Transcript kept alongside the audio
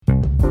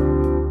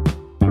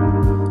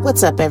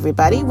What's up,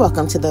 everybody?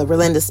 Welcome to the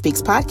Relinda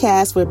Speaks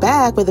podcast. We're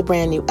back with a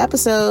brand new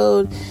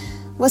episode.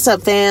 What's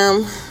up,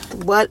 fam?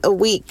 What a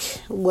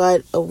week.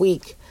 What a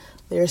week.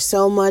 There's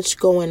so much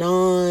going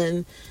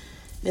on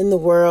in the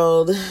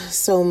world,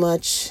 so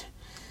much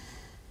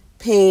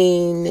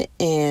pain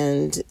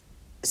and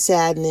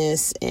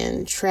sadness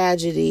and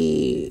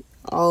tragedy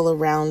all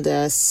around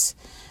us.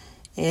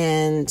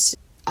 And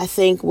I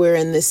think we're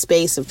in this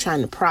space of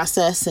trying to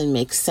process and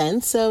make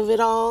sense of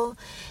it all.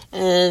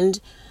 And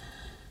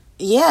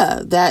yeah,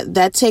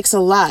 that takes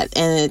a lot,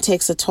 and it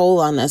takes a toll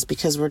on us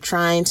because we're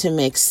trying to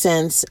make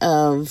sense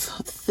of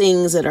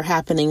things that are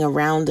happening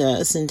around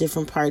us in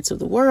different parts of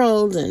the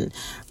world and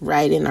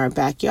right in our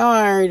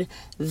backyard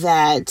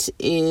that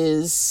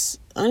is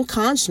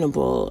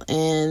unconscionable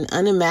and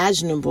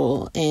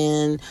unimaginable,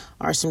 and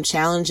are some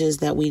challenges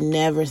that we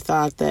never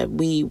thought that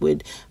we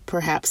would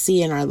perhaps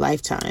see in our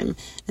lifetime.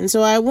 And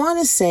so I want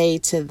to say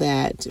to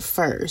that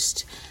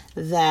first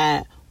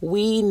that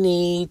we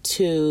need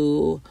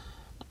to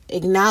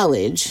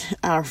acknowledge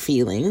our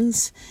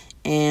feelings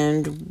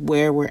and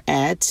where we're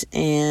at,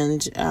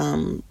 and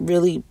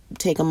really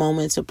take a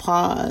moment to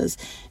pause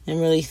and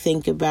really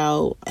think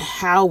about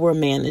how we're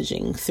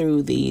managing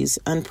through these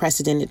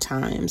unprecedented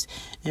times,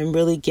 and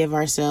really give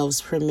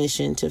ourselves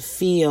permission to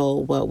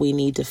feel what we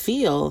need to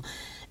feel.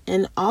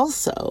 And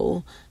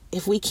also,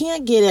 if we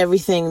can't get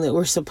everything that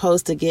we're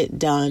supposed to get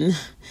done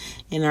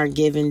in our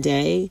given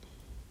day,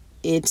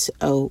 it's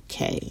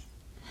okay.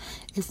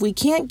 If we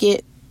can't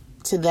get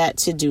to that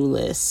to-do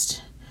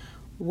list,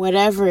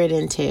 whatever it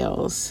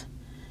entails,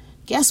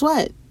 guess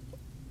what?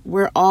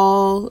 We're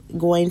all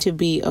going to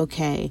be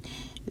okay.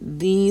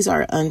 These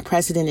are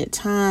unprecedented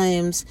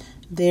times.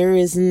 There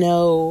is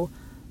no,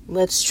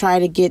 let's try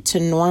to get to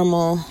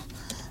normal.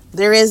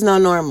 There is no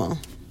normal.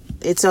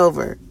 It's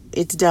over.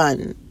 It's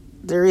done.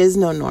 There is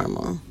no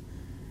normal.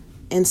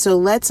 And so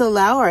let's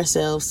allow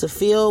ourselves to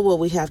feel what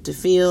we have to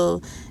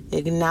feel,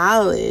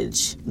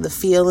 acknowledge the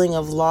feeling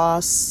of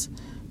loss,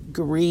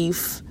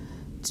 grief,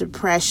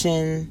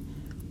 depression,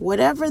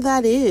 whatever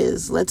that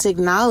is. Let's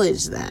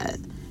acknowledge that,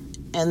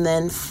 and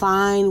then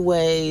find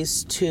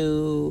ways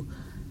to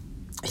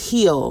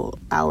heal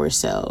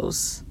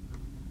ourselves.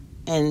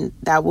 And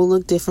that will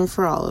look different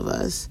for all of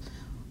us.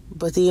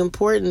 But the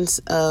importance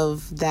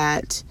of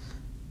that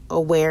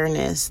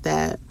awareness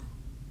that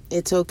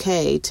it's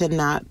okay to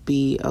not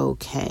be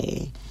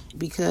okay.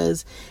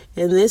 Because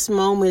in this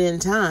moment in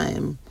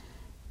time,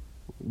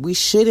 we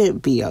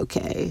shouldn't be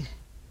okay.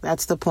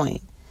 That's the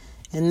point.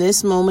 In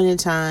this moment in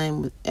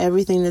time, with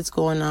everything that's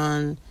going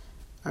on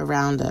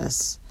around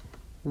us,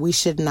 we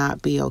should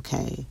not be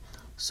okay.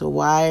 So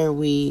why are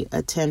we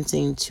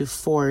attempting to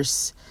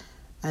force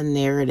a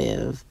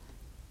narrative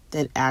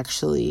that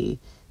actually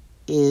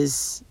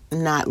is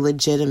not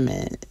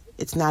legitimate?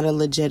 It's not a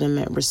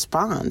legitimate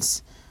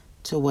response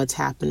to what's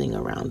happening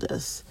around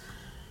us.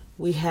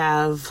 We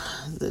have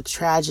the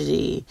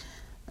tragedy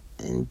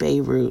in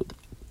Beirut.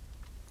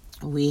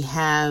 We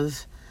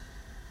have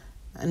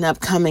an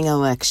upcoming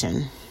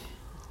election.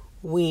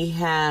 We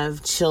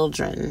have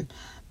children,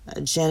 a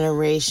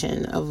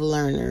generation of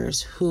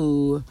learners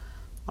who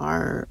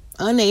are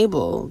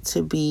unable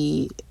to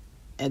be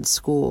at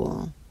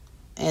school.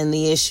 And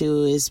the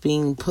issue is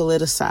being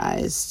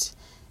politicized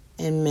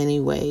in many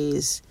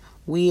ways.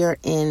 We are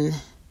in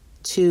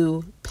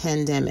two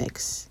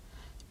pandemics.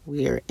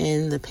 We are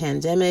in the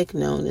pandemic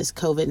known as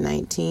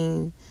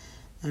COVID-19,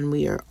 and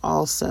we are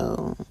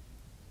also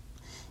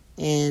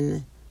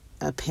in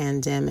a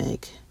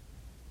pandemic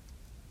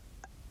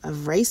of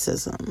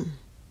racism,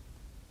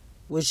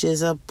 which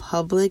is a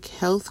public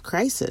health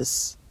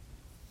crisis.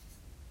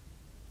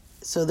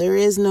 So there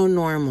is no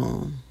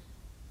normal.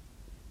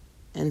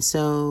 And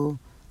so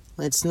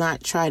let's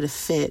not try to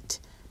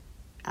fit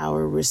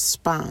our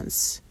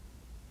response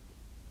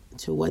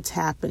to what's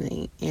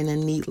happening in a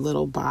neat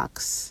little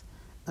box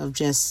of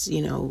just,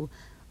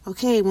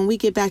 okay, when we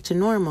get back to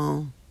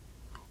normal,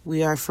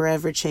 we are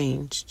forever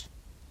changed.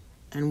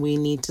 And we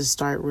need to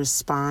start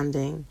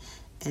responding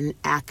and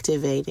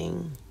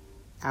activating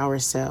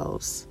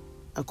ourselves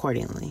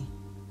accordingly.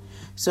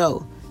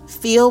 So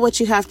feel what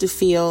you have to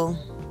feel,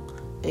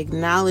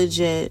 acknowledge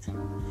it,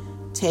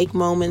 take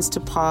moments to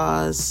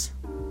pause,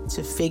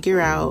 to figure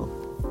out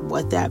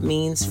what that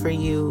means for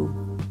you,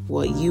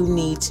 what you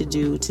need to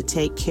do to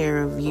take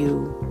care of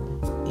you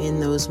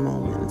in those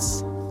moments.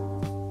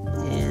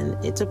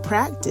 And it's a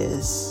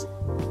practice.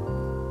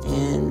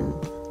 And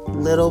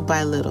little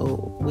by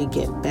little, we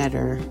get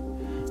better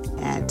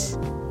at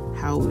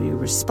how we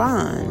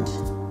respond,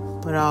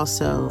 but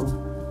also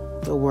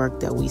the work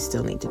that we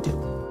still need to do.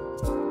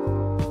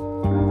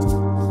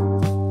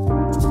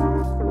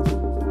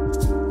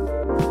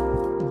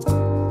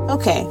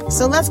 Okay,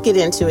 so let's get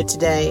into it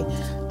today.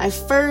 I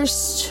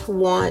first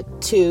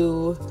want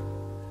to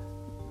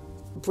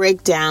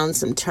break down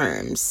some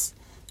terms.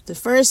 The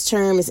first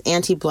term is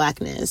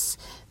anti-Blackness.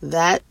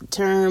 That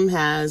term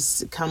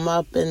has come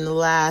up in the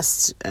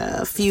last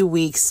few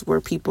weeks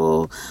where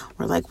people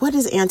were like, what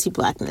is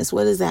anti-Blackness?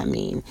 What does that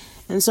mean?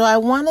 And so I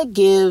want to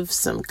give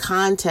some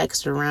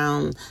context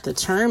around the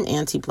term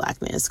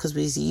anti-Blackness, because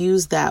we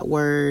use that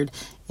word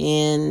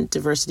in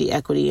diversity,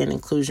 equity, and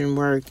inclusion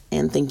work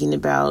and thinking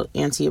about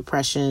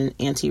anti-oppression,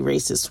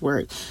 anti-racist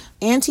work.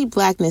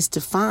 Anti-Blackness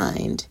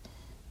defined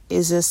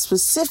is a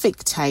specific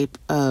type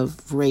of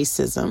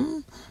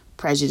racism,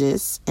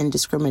 prejudice, and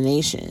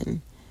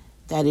discrimination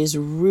that is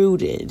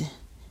rooted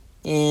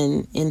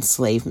in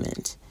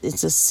enslavement.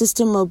 It's a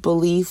system of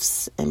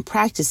beliefs and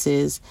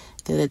practices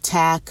that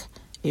attack,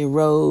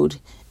 erode,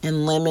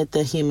 and limit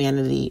the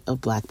humanity of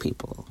Black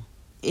people.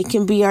 It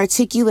can be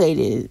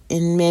articulated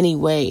in many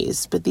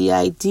ways, but the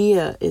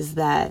idea is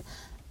that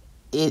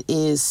it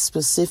is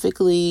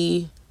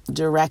specifically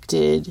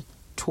directed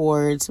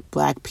towards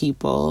Black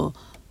people,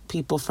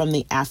 people from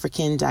the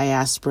African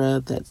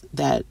diaspora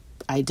that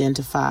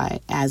identify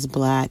as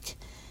Black.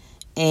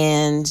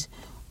 And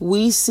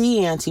we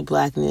see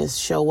anti-Blackness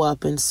show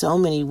up in so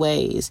many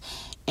ways.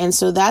 And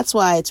so that's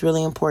why it's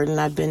really important.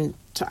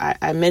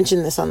 I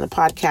mentioned this on the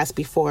podcast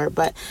before,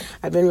 but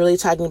I've been really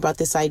talking about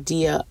this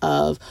idea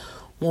of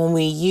when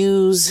we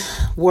use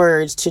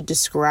words to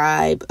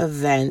describe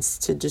events,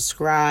 to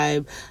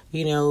describe,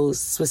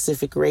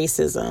 specific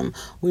racism,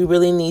 we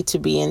really need to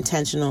be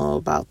intentional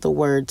about the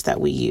words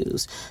that we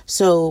use.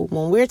 So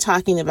when we're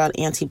talking about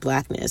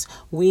anti-Blackness,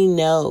 we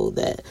know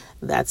that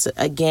that's,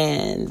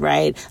 again,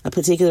 right, a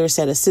particular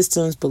set of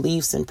systems,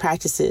 beliefs, and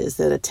practices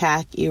that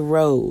attack,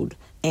 erode,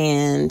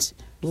 and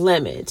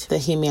limit the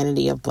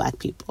humanity of Black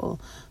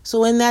people.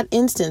 So in that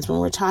instance, when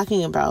we're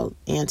talking about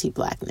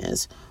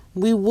anti-Blackness,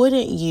 we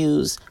wouldn't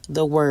use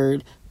the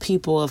word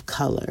people of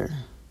color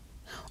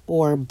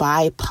or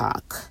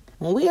BIPOC.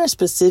 When we are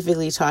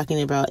specifically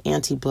talking about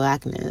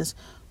anti-Blackness,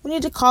 we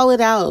need to call it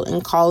out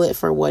and call it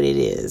for what it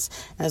is,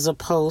 as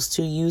opposed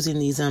to using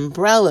these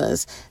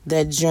umbrellas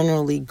that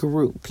generally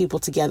group people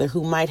together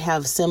who might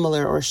have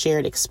similar or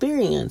shared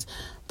experience.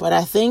 But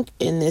I think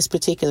in this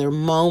particular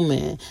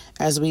moment,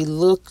 as we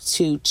look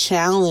to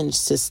challenge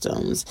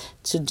systems,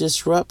 to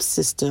disrupt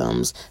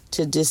systems,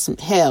 to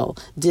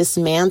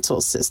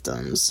dismantle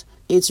systems,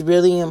 it's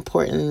really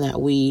important that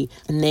we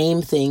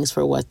name things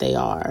for what they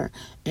are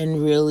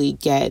and really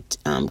get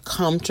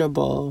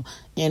comfortable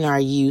in our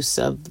use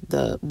of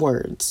the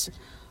words.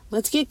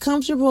 Let's get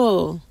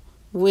comfortable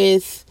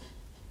with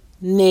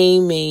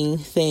naming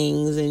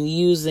things and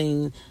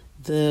using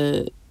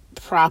the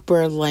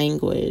proper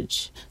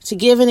language. To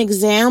give an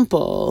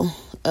example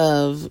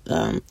of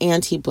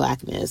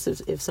anti-Blackness,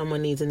 if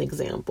someone needs an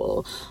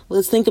example,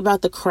 let's think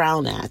about the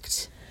Crown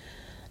Act.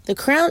 The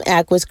Crown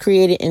Act was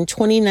created in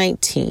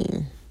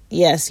 2019.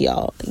 Yes,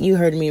 y'all, you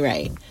heard me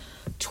right.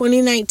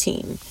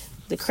 2019.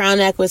 The Crown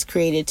Act was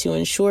created to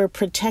ensure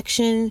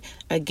protection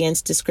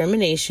against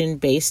discrimination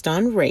based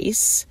on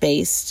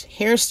race-based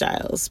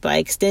hairstyles by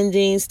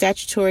extending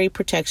statutory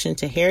protection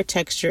to hair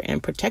texture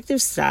and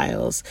protective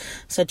styles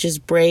such as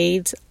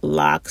braids,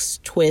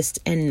 locks, twists,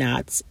 and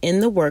knots in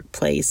the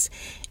workplace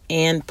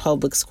and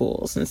public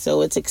schools. And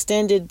so it's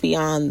extended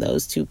beyond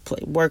those two,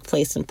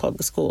 workplace and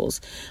public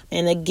schools.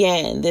 And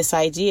again, this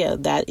idea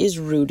that is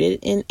rooted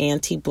in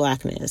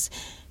anti-Blackness.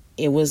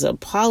 It was a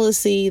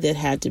policy that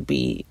had to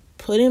be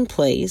put in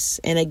place.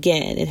 And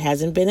again, it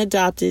hasn't been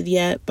adopted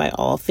yet by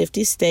all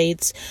 50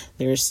 states.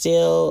 There's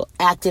still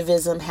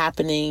activism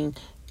happening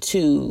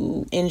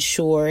to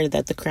ensure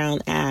that the Crown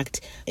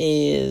Act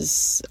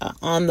is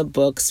on the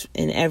books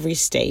in every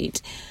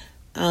state.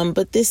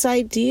 But this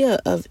idea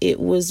of it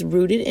was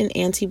rooted in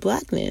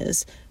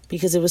anti-Blackness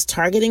because it was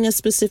targeting a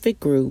specific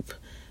group,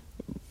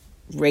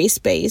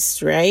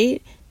 race-based,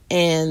 right?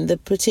 And the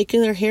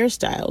particular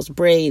hairstyles,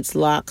 braids,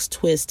 locks,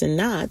 twists, and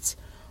knots,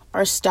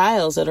 are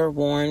styles that are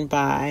worn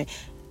by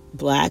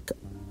Black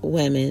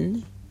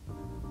women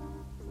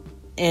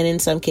and in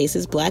some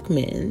cases Black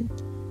men.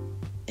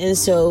 And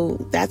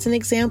so that's an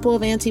example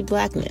of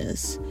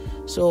anti-Blackness.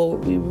 So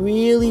we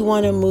really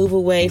want to move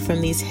away from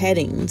these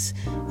headings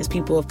as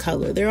people of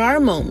color. There are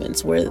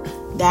moments where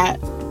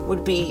that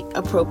would be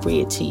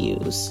appropriate to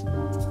use.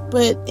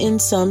 But in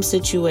some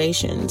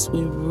situations,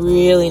 we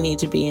really need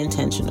to be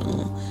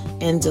intentional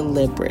and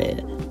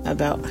deliberate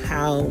about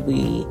how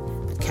we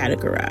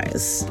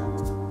categorize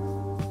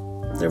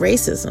the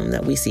racism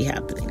that we see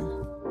happening.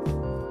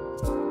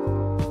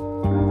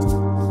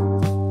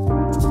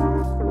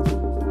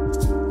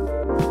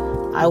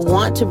 I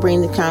want to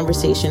bring the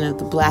conversation of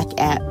the Black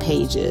At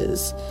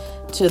pages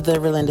to the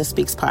Relinda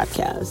Speaks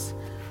podcast.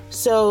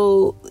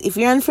 So if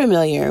you're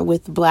unfamiliar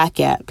with Black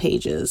At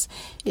pages,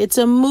 it's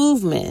a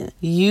movement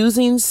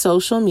using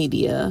social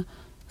media,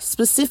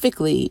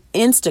 specifically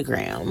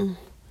Instagram,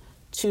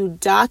 to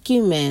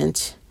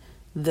document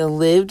the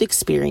lived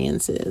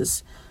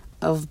experiences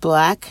of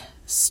Black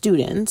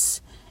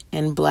students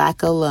and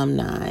Black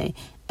alumni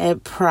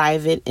at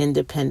private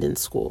independent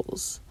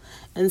schools.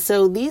 And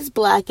so these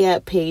Black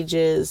At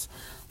pages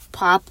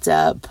popped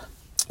up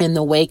in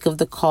the wake of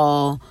the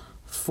call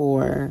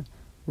for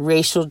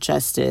racial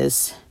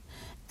justice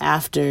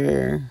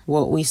after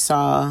what we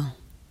saw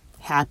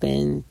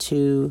happen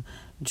to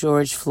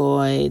George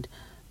Floyd,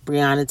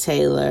 Breonna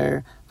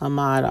Taylor,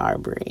 Ahmaud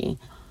Arbery.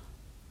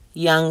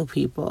 Young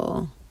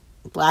people,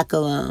 Black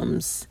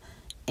alums,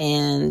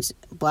 and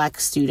Black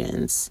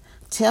students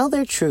tell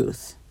their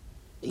truth,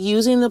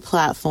 using the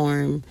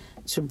platform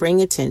to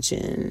bring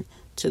attention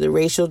to the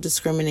racial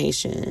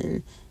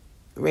discrimination,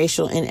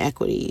 racial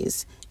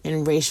inequities,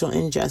 and racial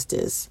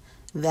injustice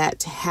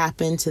that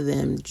happened to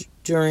them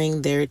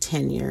during their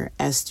tenure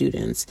as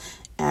students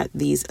at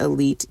these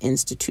elite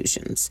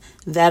institutions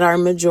that are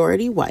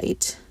majority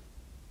white,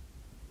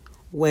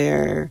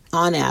 where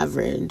on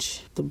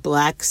average the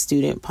Black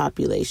student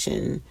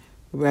population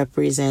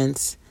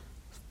represents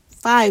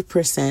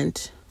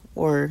 5%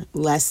 or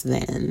less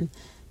than.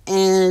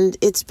 And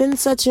it's been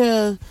such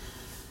a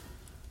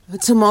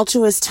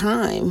tumultuous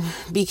time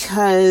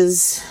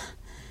because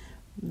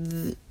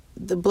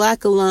the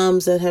Black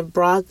alums that have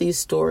brought these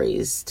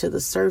stories to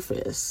the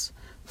surface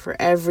for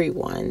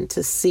everyone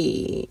to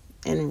see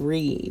and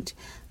read,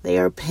 they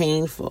are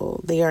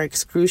painful, they are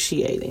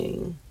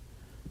excruciating,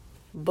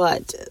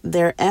 but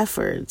their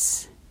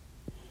efforts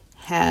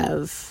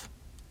have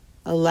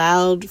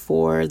allowed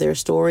for their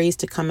stories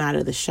to come out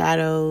of the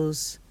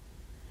shadows,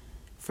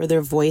 for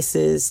their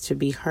voices to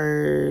be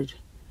heard,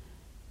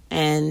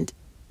 and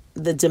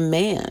the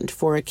demand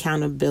for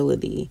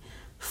accountability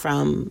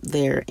from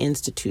their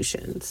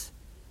institutions.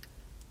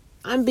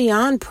 I'm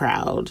beyond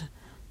proud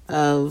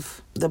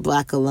of the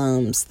Black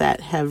alums that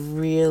have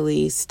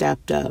really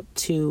stepped up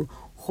to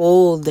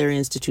hold their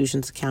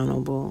institutions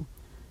accountable.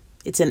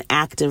 It's an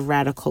act of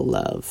radical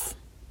love.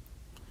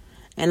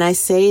 And I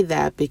say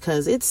that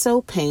because it's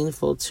so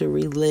painful to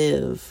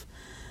relive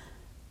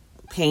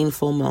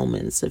painful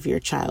moments of your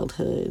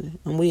childhood.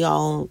 And we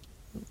all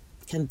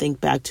can think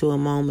back to a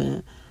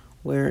moment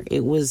where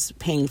it was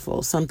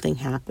painful, something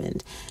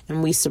happened,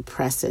 and we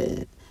suppress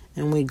it,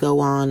 and we go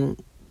on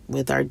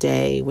with our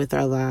day, with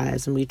our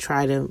lives, and we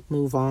try to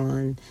move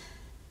on.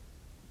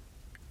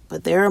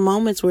 But there are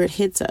moments where it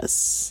hits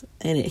us,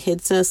 and it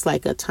hits us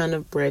like a ton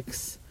of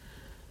bricks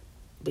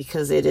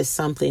because it is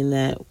something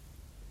that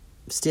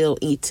still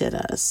eats at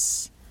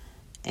us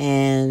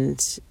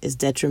and is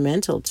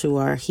detrimental to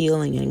our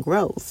healing and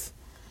growth.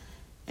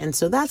 And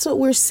so that's what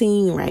we're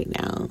seeing right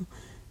now,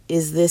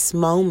 is this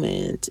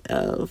moment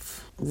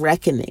of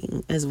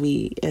reckoning,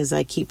 as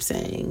I keep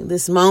saying,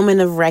 this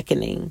moment of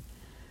reckoning,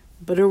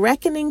 but a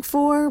reckoning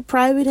for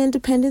private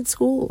independent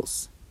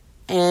schools.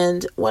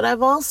 And what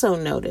I've also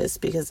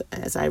noticed, because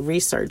as I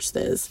research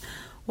this,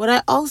 what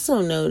I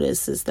also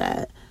notice is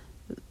that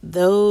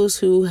those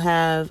who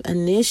have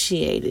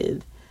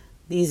initiated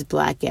these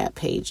Black Gap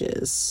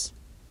pages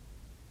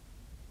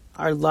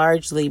are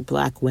largely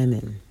Black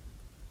women.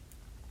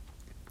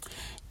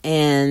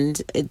 And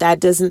that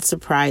doesn't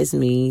surprise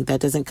me.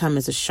 That doesn't come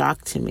as a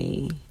shock to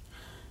me.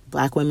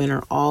 Black women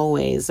are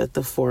always at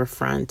the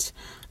forefront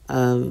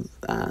of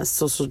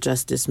social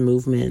justice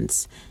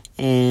movements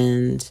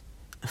and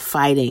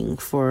fighting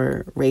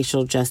for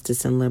racial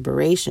justice and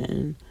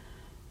liberation.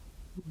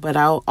 But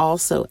I'll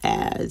also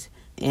add,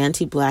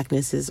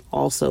 anti-Blackness is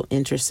also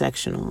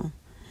intersectional.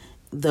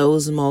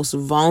 Those most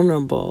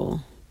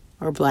vulnerable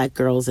are Black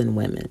girls and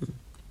women.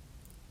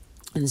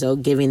 And so,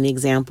 giving the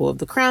example of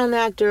the Crown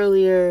Act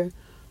earlier,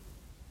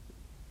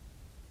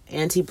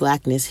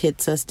 anti-Blackness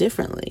hits us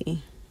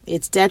differently.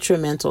 It's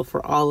detrimental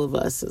for all of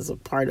us as a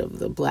part of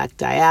the Black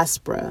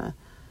diaspora.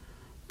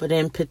 But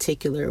in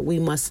particular, we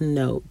must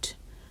note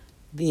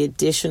the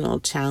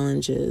additional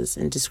challenges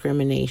and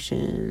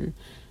discrimination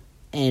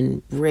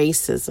and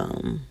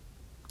racism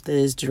that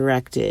is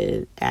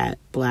directed at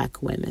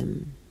Black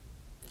women.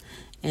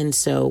 And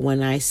so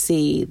when I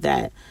see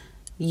that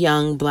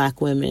young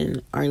Black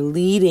women are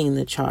leading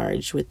the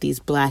charge with these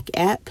Black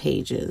App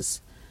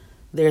pages,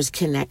 there's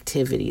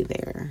connectivity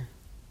there.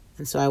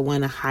 And so I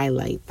want to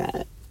highlight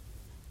that.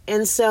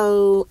 And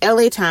so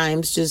LA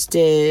Times just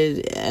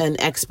did an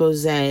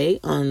expose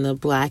on the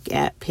Black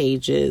App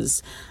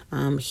pages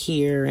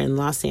here in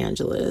Los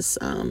Angeles.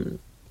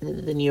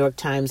 The New York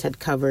Times had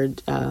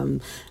covered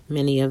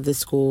many of the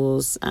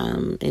schools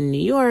in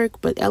New York,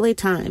 but LA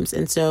Times.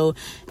 And so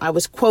I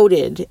was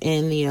quoted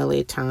in the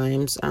LA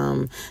Times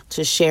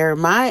to share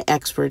my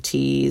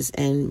expertise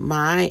and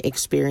my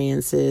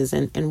experiences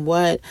and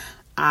what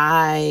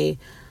I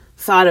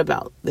thought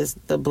about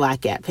the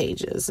Black Gap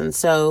pages. And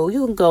so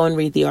you can go and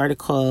read the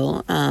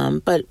article.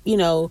 But,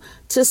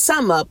 to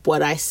sum up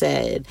what I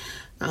said,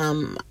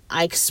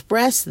 I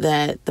expressed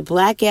that the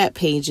Black Gap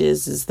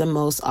pages is the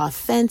most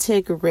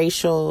authentic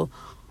racial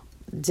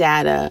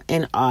data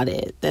and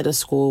audit that a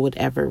school would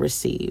ever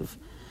receive.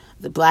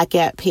 The Black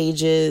Gap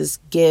pages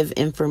give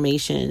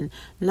information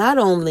not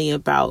only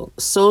about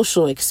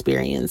social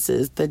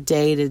experiences, the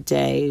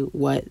day-to-day,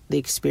 what the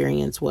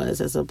experience was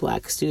as a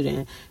Black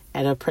student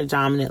at a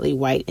predominantly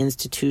white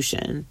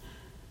institution.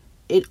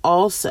 It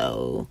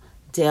also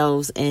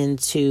delves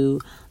into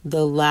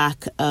the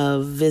lack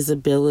of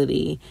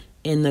visibility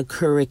in the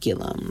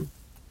curriculum.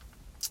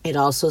 It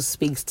also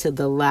speaks to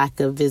the lack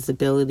of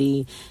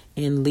visibility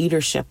in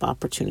leadership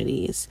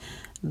opportunities,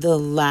 the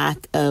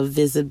lack of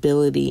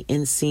visibility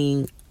in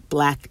seeing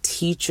Black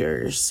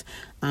teachers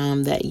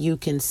that you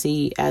can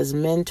see as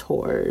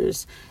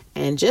mentors,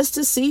 and just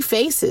to see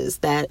faces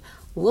that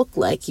look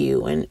like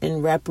you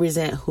and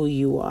represent who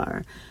you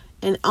are.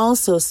 And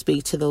also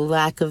speak to the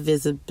lack of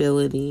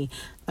visibility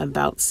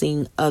about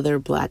seeing other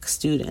Black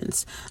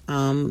students.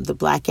 The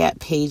Black Gap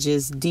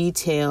pages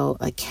detail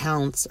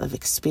accounts of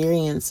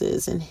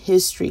experiences in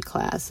history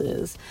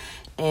classes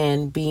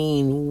and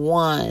being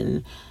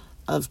one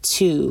of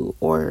two,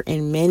 or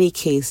in many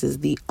cases,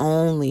 the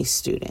only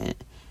student.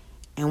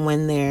 And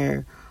when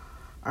there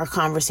are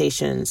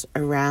conversations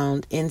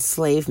around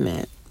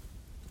enslavement,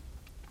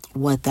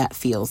 what that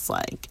feels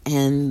like,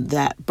 and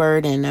that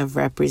burden of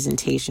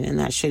representation, and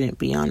that shouldn't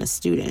be on a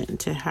student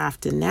to have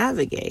to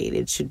navigate.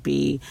 It should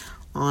be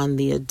on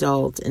the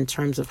adult in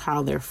terms of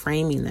how they're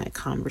framing that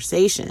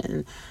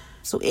conversation.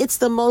 So it's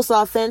the most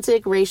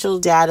authentic racial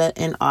data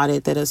and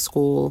audit that a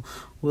school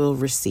will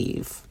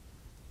receive.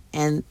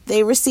 And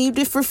they received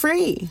it for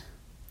free,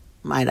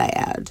 might I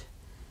add,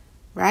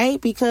 right?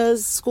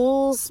 Because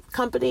schools,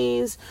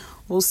 companies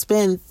will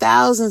spend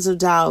thousands of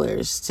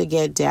dollars to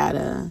get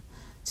data,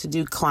 to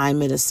do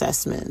climate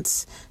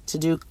assessments, to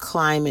do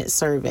climate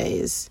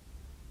surveys.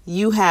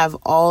 You have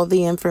all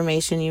the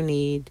information you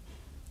need,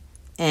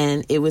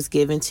 and it was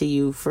given to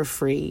you for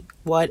free.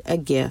 What a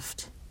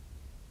gift.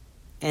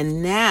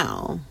 And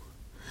now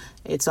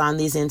it's on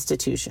these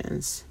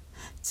institutions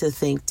to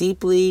think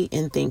deeply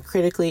and think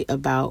critically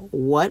about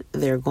what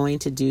they're going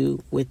to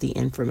do with the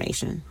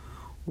information.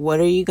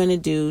 What are you going to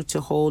do to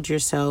hold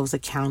yourselves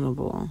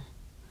accountable?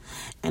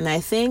 And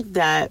I think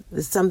that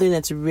something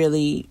that's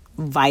really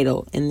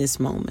vital in this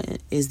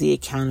moment is the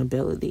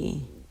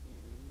accountability.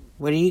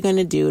 What are you going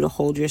to do to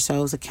hold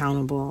yourselves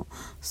accountable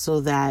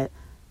so that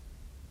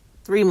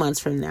 3 months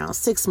from now,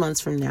 6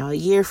 months from now, a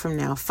year from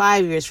now,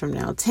 5 years from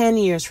now, 10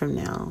 years from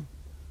now,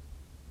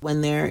 when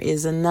there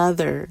is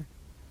another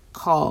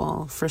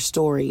call for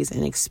stories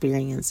and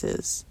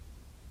experiences,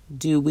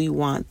 do we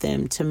want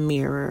them to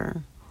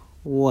mirror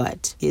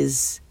what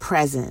is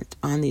present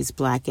on these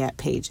Black Gap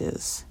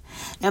pages?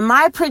 And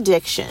my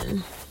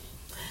prediction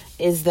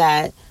is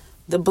that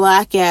the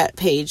Black Gap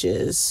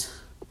pages,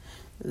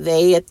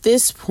 they at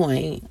this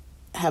point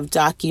have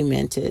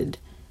documented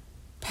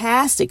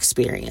past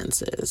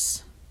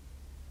experiences.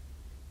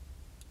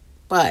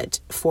 But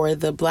for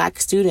the Black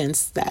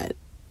students that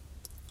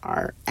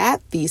are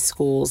at these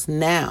schools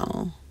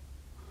now,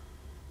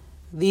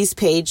 these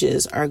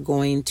pages are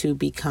going to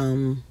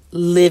become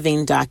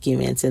living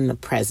documents in the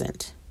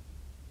present,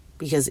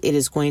 because it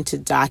is going to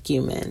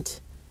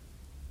document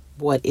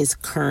what is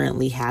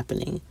currently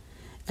happening.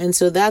 And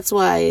so that's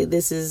why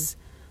this is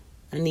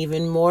an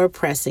even more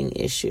pressing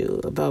issue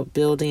about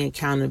building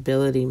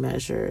accountability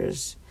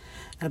measures,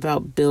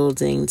 about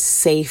building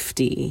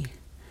safety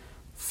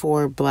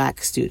for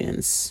Black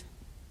students,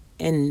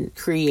 and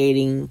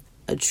creating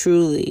a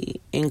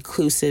truly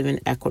inclusive and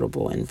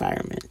equitable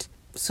environment.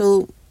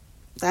 So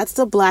that's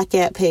the Black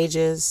Gap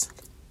pages.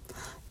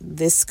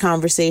 This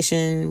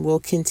conversation will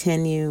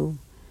continue,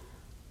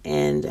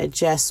 and I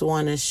just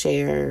want to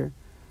share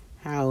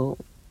how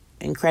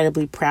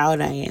incredibly proud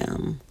I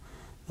am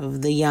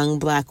of the young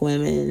Black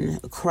women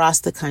across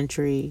the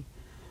country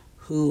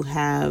who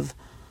have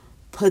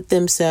put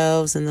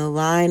themselves in the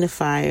line of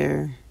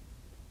fire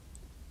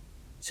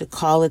to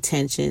call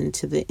attention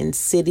to the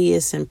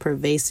insidious and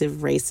pervasive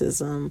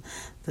racism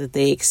that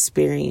they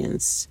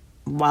experienced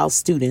while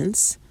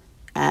students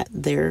at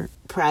their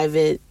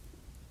private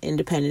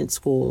independent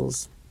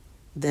schools.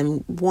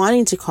 Them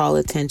wanting to call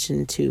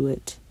attention to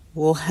it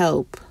will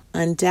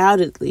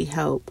undoubtedly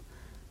help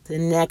the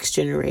next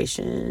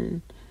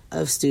generation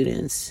of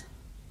students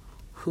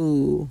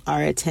who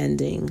are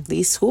attending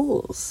these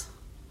schools.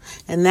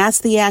 And that's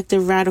the act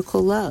of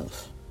radical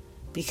love,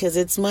 because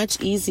it's much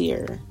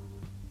easier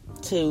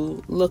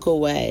to look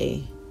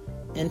away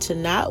and to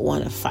not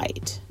want to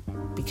fight,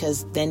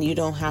 because then you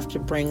don't have to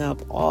bring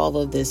up all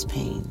of this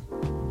pain.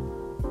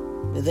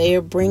 They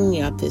are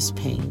bringing up this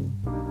pain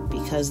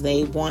because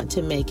they want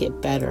to make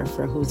it better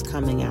for who's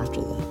coming after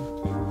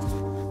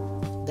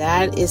them.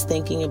 That is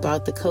thinking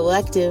about the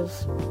collective,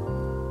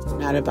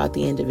 not about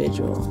the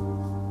individual.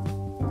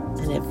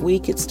 And if we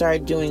could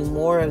start doing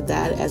more of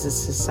that as a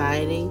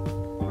society,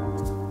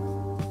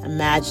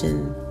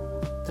 imagine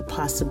the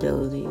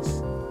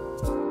possibilities.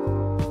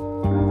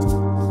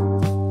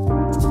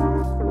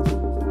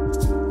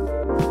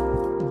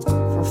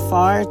 For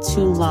far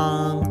too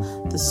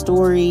long, the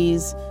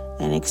stories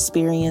and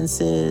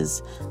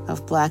experiences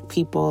of Black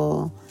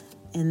people,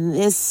 in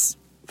this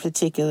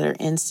particular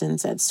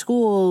instance at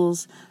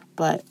schools,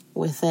 but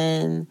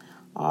within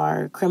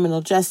our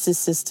criminal justice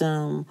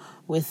system,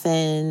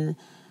 within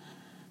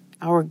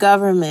our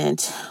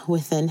government,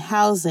 within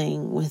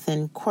housing,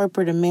 within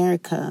corporate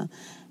America,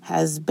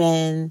 has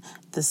been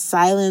the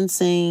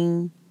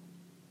silencing,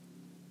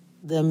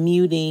 the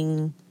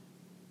muting,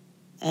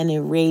 and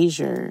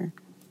erasure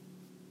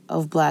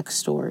of Black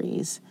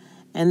stories.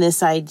 And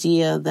this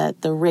idea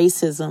that the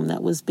racism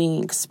that was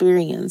being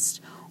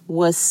experienced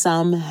was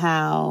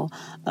somehow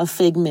a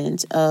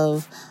figment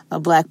of a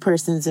Black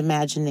person's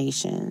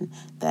imagination,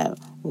 that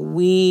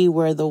we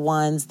were the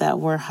ones that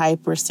were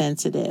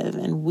hypersensitive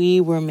and we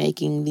were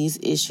making these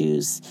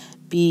issues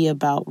be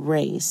about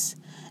race,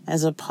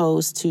 as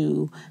opposed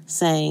to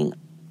saying,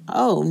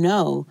 oh,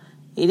 no,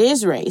 it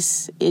is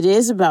race. It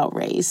is about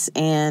race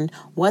and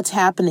what's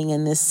happening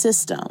in this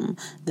system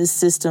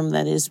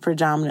that is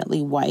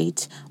predominantly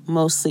white,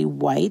 mostly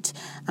white,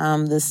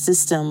 the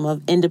system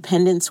of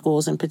independent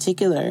schools in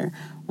particular.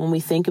 When we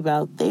think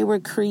about, they were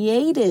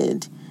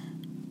created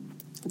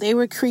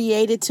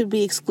to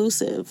be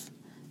exclusive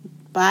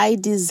by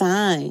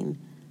design.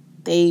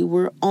 They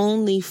were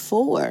only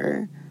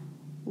for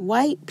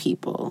white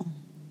people.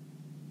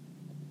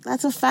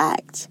 That's a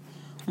fact.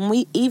 When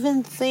we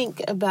even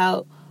think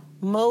about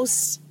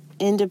most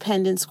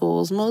independent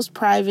schools, most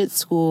private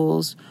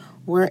schools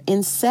were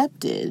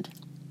incepted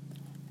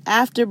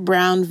after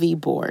Brown v.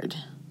 Board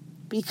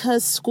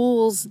because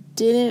schools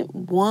didn't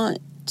want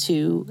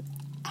to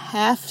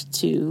have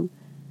to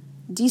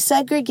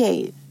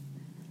desegregate.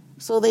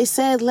 So they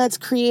said, let's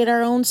create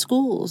our own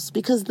schools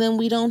because then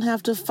we don't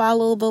have to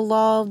follow the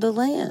law of the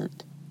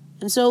land.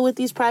 And so with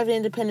these private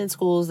independent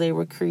schools, they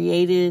were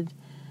created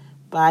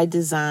by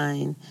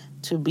design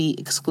to be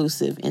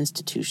exclusive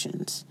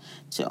institutions,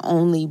 to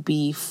only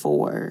be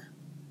for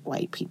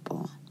white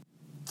people.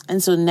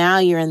 And so now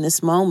you're in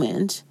this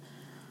moment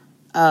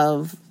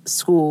of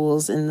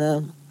schools in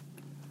the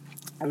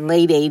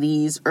late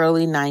 80s,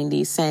 early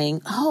 90s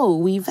saying, oh,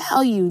 we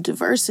value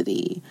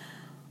diversity.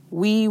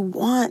 We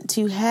want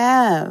to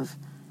have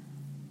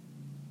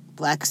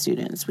Black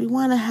students. We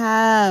want to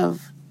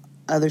have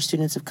other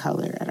students of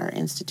color at our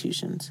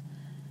institutions.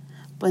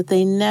 But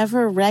they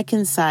never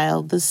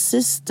reconciled the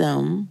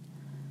system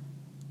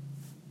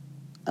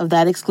of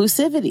that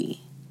exclusivity.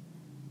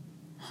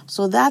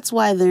 So that's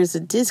why there's a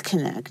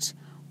disconnect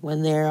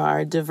when there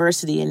are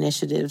diversity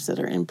initiatives that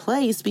are in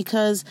place,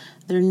 because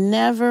there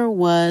never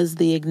was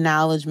the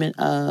acknowledgement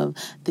of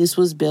this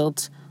was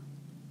built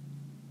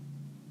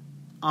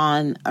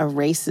on a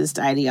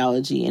racist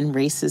ideology and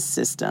racist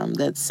system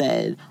that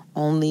said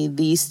only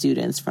these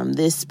students from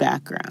this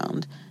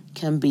background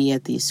can be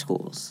at these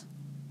schools.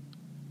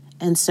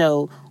 And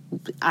so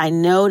I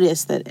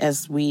noticed that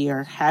as we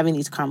are having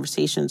these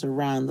conversations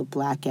around the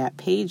Black Gap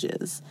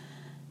pages,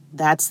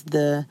 that's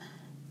the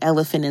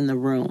elephant in the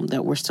room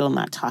that we're still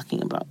not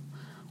talking about.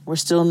 We're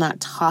still not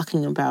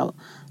talking about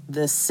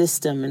the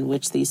system in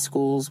which these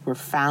schools were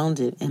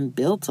founded and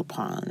built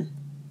upon.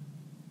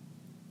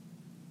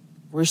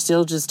 We're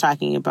still just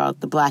talking about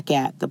the Black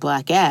at,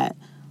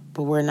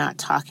 but we're not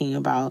talking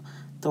about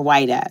the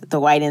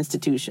white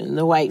institution,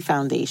 the white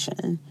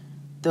foundation,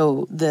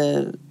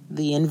 the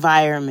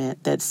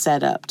environment that's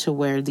set up to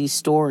where these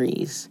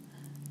stories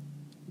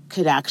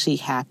could actually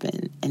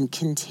happen and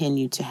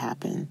continue to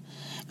happen.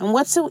 And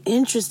what's so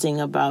interesting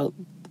about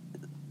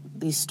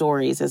these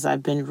stories as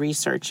I've been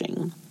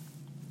researching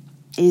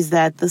is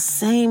that the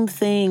same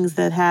things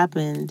that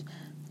happened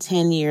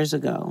 10 years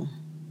ago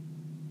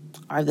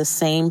are the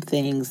same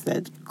things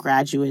that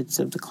graduates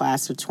of the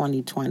class of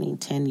 2020,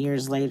 10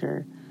 years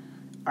later,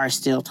 are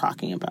still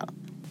talking about.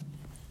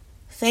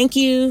 Thank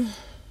you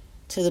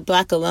to the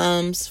Black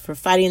alums for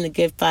fighting the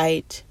good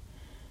fight,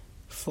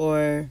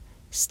 for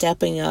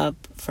stepping up,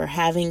 for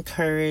having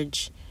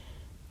courage,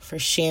 for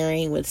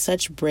sharing with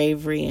such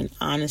bravery and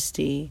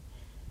honesty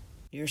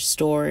your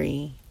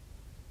story.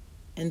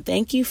 And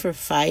thank you for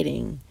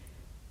fighting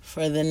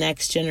for the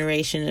next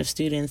generation of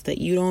students that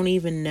you don't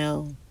even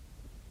know.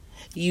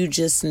 You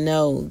just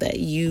know that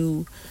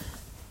you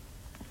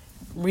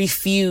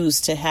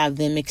refuse to have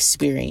them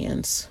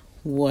experience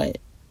what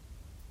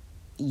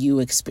you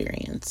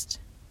experienced.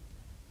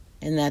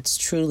 And that's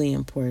truly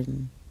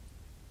important.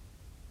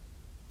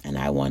 And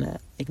I want to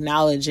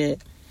acknowledge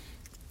it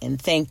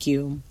and thank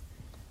you.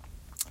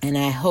 And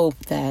I hope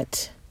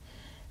that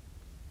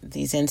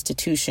these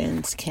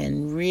institutions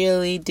can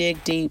really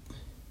dig deep.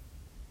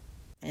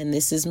 And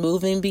this is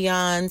moving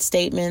beyond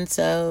statements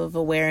of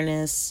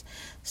awareness,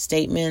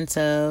 statements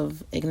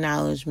of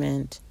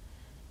acknowledgement,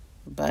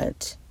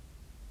 but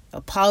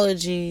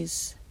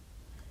apologies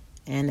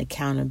and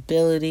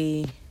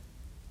accountability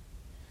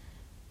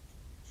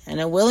and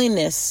a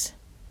willingness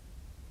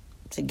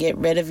to get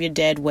rid of your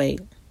dead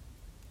weight,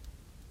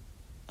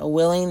 a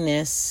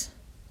willingness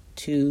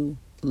to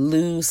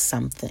lose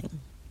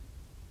something.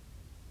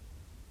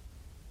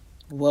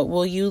 What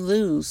will you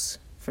lose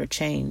for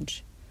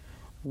change?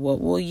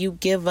 What will you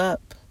give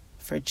up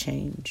for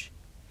change?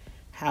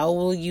 How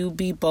will you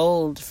be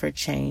bold for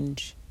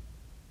change?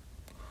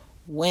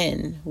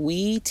 When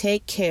we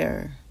take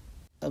care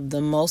of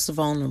the most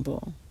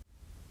vulnerable,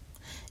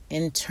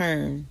 in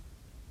turn,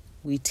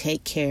 we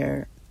take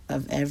care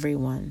of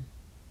everyone.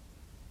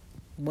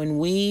 When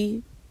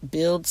we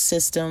build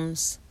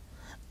systems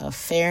of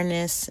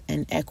fairness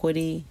and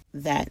equity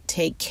that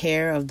take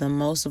care of the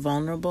most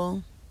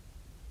vulnerable,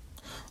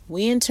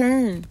 we in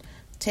turn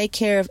take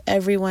care of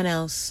everyone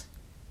else.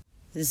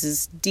 This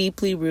is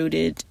deeply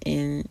rooted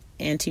in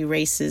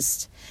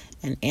anti-racist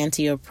and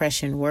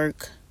anti-oppression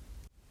work.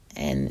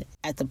 And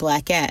at the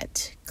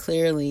Blackette,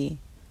 clearly,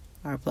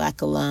 our Black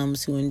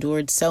alums who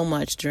endured so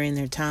much during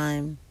their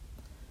time.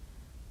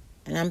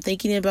 And I'm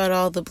thinking about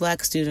all the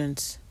Black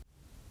students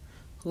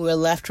who are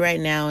left right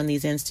now in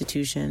these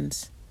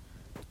institutions.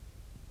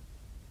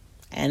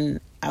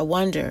 And I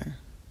wonder,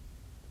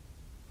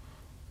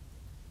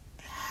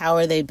 how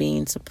are they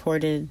being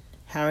supported?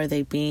 How are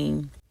they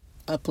being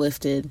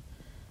uplifted?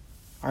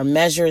 Are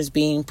measures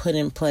being put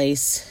in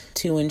place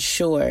to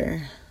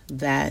ensure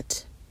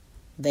that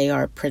they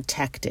are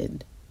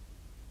protected?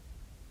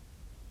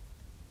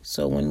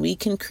 So when we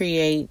can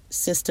create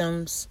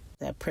systems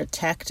that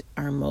protect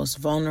our most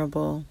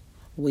vulnerable,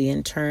 we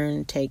in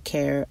turn take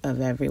care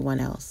of everyone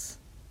else.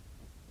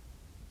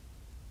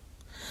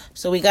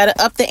 So we got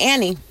to up the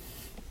ante.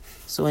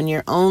 So in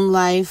your own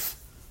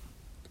life,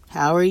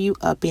 how are you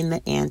upping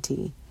the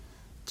ante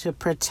to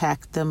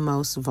protect the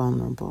most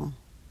vulnerable?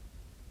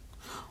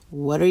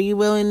 What are you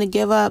willing to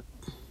give up?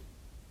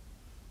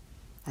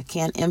 I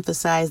can't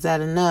emphasize that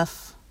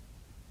enough.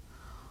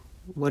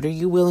 What are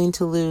you willing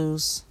to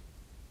lose?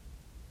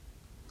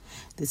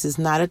 This is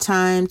not a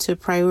time to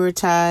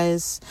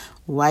prioritize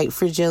white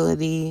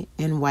fragility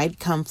and white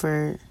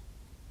comfort.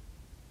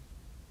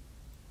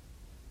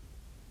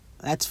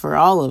 That's for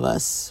all of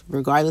us,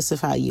 regardless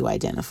of how you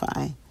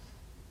identify.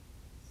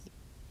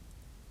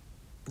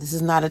 This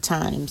is not a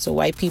time. So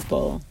white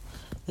people,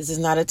 this is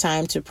not a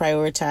time to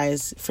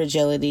prioritize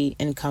fragility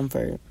and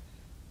comfort.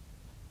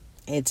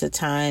 It's a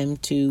time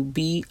to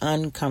be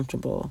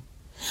uncomfortable.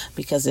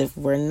 Because if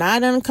we're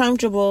not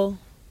uncomfortable,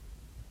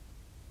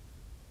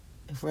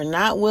 if we're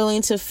not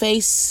willing to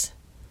face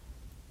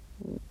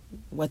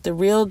what the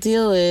real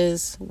deal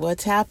is,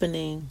 what's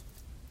happening,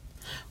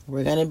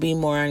 we're going to be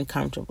more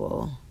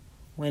uncomfortable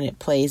when it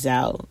plays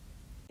out.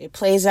 It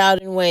plays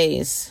out in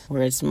ways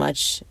where it's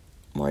much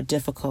more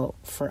difficult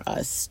for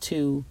us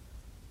to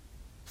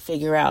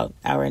figure out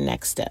our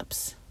next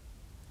steps.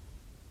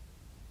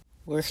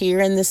 We're here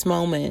in this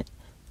moment.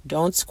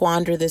 Don't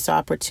squander this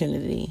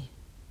opportunity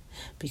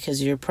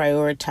because you're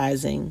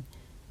prioritizing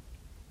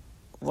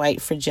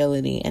white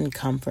fragility and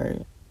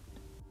comfort.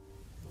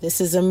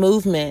 This is a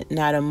movement,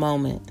 not a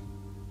moment.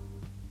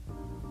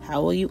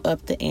 How will you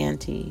up the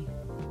ante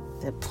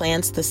that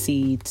plants the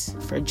seeds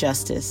for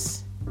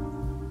justice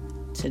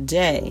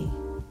today,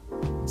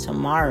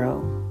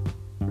 tomorrow,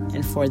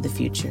 and for the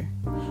future?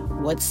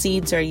 What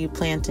seeds are you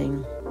planting?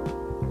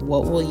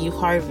 What will you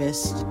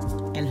harvest?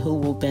 And who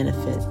will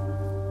benefit?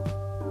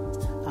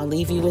 I'll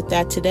leave you with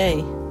that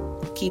today.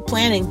 Keep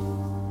planting,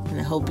 and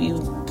I hope you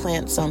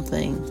plant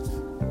something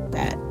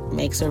that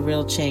makes a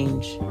real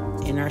change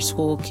in our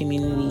school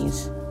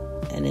communities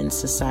and in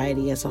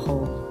society as a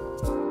whole.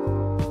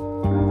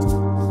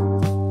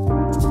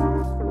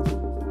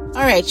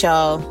 All right,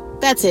 y'all.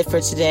 That's it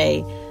for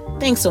today.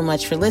 Thanks so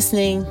much for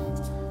listening.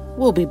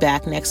 We'll be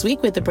back next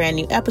week with a brand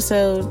new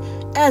episode.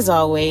 As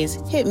always,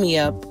 hit me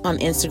up on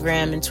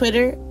Instagram and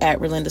Twitter at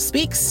Relinda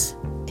Speaks.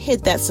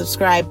 Hit that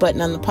subscribe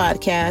button on the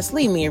podcast.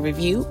 Leave me a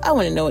review. I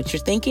want to know what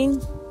you're thinking.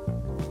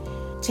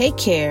 Take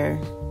care.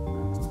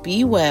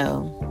 Be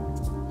well.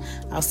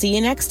 I'll see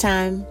you next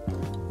time.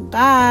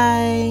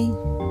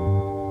 Bye.